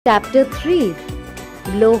Chapter 3.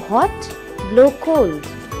 Blow hot, blow cold.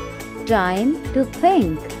 Time to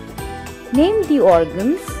think. Name the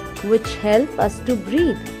organs which help us to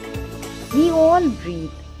breathe. We all breathe.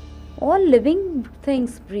 All living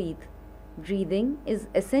things breathe. Breathing is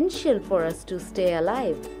essential for us to stay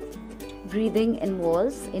alive. Breathing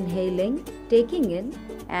involves inhaling, taking in,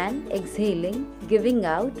 and exhaling, giving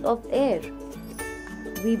out of air.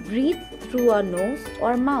 We breathe through our nose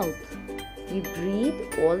or mouth. We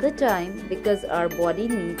breathe all the time because our body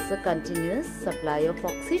needs a continuous supply of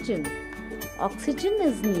oxygen. Oxygen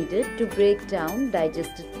is needed to break down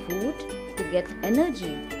digested food to get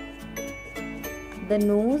energy. The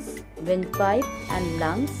nose, windpipe, and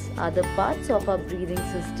lungs are the parts of our breathing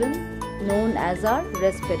system known as our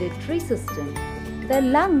respiratory system. The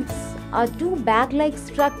lungs are two bag-like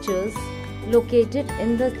structures located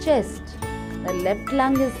in the chest. The left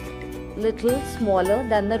lung is little smaller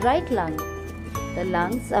than the right lung. The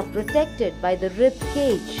lungs are protected by the rib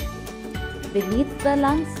cage. Beneath the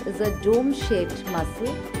lungs is a dome-shaped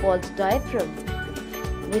muscle called diaphragm,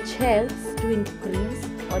 which helps to increase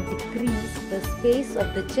or decrease the space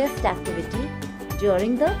of the chest activity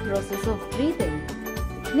during the process of breathing.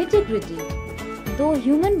 Nitty-gritty. Though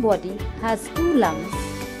human body has two lungs,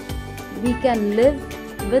 we can live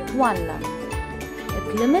with one lung.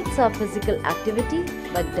 It limits our physical activity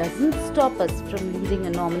but doesn't stop us from leading a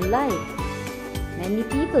normal life. Many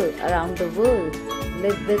people around the world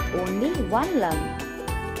live with only one lung.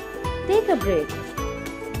 Take a break.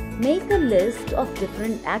 Make a list of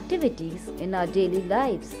different activities in our daily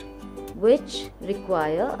lives which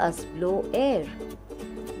require us blow air.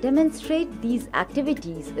 Demonstrate these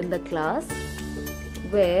activities in the class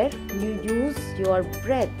where you use your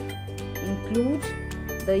breath. Include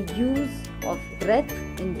the use of breath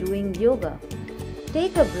in doing yoga.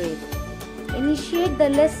 Take a break. Initiate the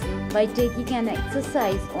lesson by taking an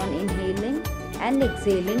exercise on inhaling and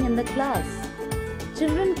exhaling in the class.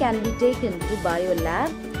 Children can be taken to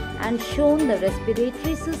biolab and shown the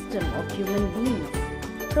respiratory system of human beings.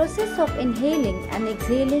 Process of inhaling and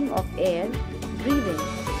exhaling of air, breathing.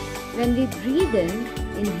 When we breathe in,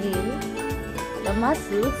 inhale, the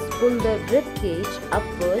muscles pull the rib cage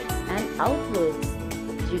upwards and outwards.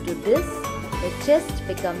 Due to this, the chest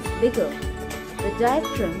becomes bigger. The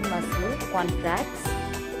diaphragm muscle contracts,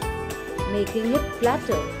 making it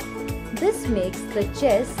flatter. This makes the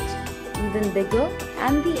chest even bigger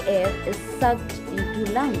and the air is sucked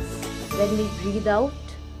into lungs. When we breathe out,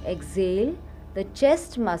 exhale, the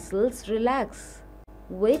chest muscles relax,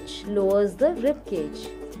 which lowers the rib cage.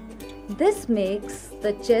 This makes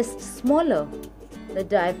the chest smaller. The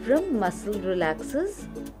diaphragm muscle relaxes,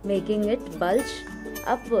 making it bulge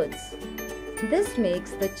upwards. This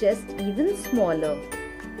makes the chest even smaller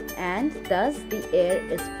and thus the air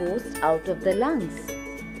is forced out of the lungs.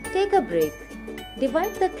 Take a break.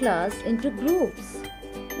 Divide the class into groups.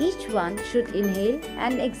 Each one should inhale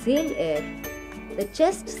and exhale air. The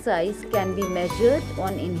chest size can be measured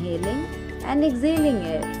on inhaling and exhaling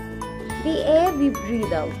air. The air we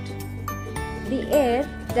breathe out. The air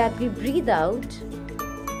that we breathe out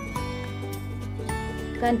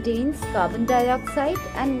contains carbon dioxide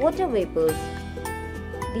and water vapors.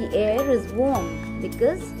 The air is warm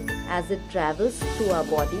because as it travels through our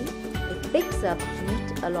body, it picks up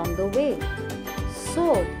heat along the way.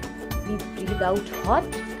 So, we breathe out hot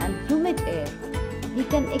and humid air. We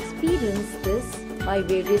can experience this by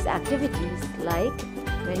various activities like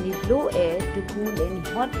when we blow air to cool any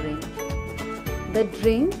hot drink. The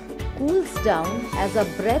drink cools down as our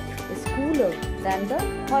breath is cooler than the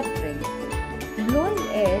hot drink. Blowing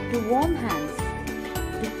air to warm hands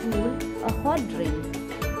to cool a hot drink.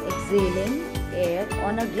 Exhaling air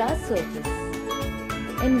on a glass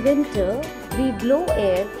surface. In winter, we blow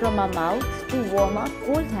air from our mouth to warm our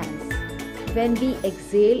cold hands. When we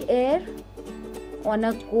exhale air on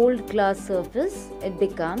a cold glass surface, it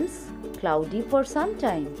becomes cloudy for some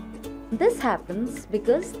time. This happens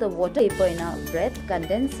because the water vapor in our breath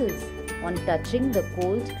condenses on touching the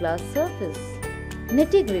cold glass surface.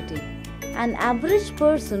 Nitty-gritty. An average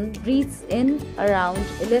person breathes in around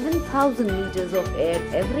 11,000 liters of air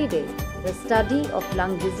every day. The study of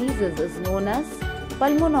lung diseases is known as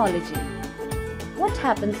pulmonology. What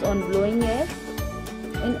happens on blowing air?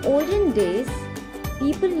 In olden days,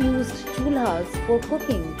 people used chulhas for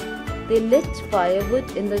cooking. They lit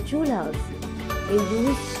firewood in the chulhas. They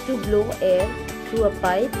used to blow air through a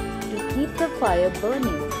pipe to keep the fire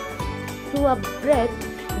burning. Through our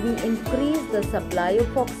breath, we increase the supply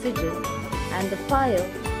of oxygen and the fire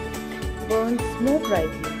burns more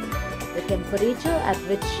brightly. The temperature at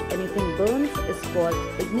which anything burns is called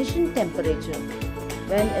ignition temperature.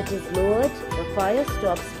 When it is lowered, the fire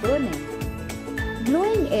stops burning.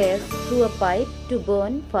 Blowing air through a pipe to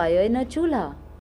burn fire in a chulha.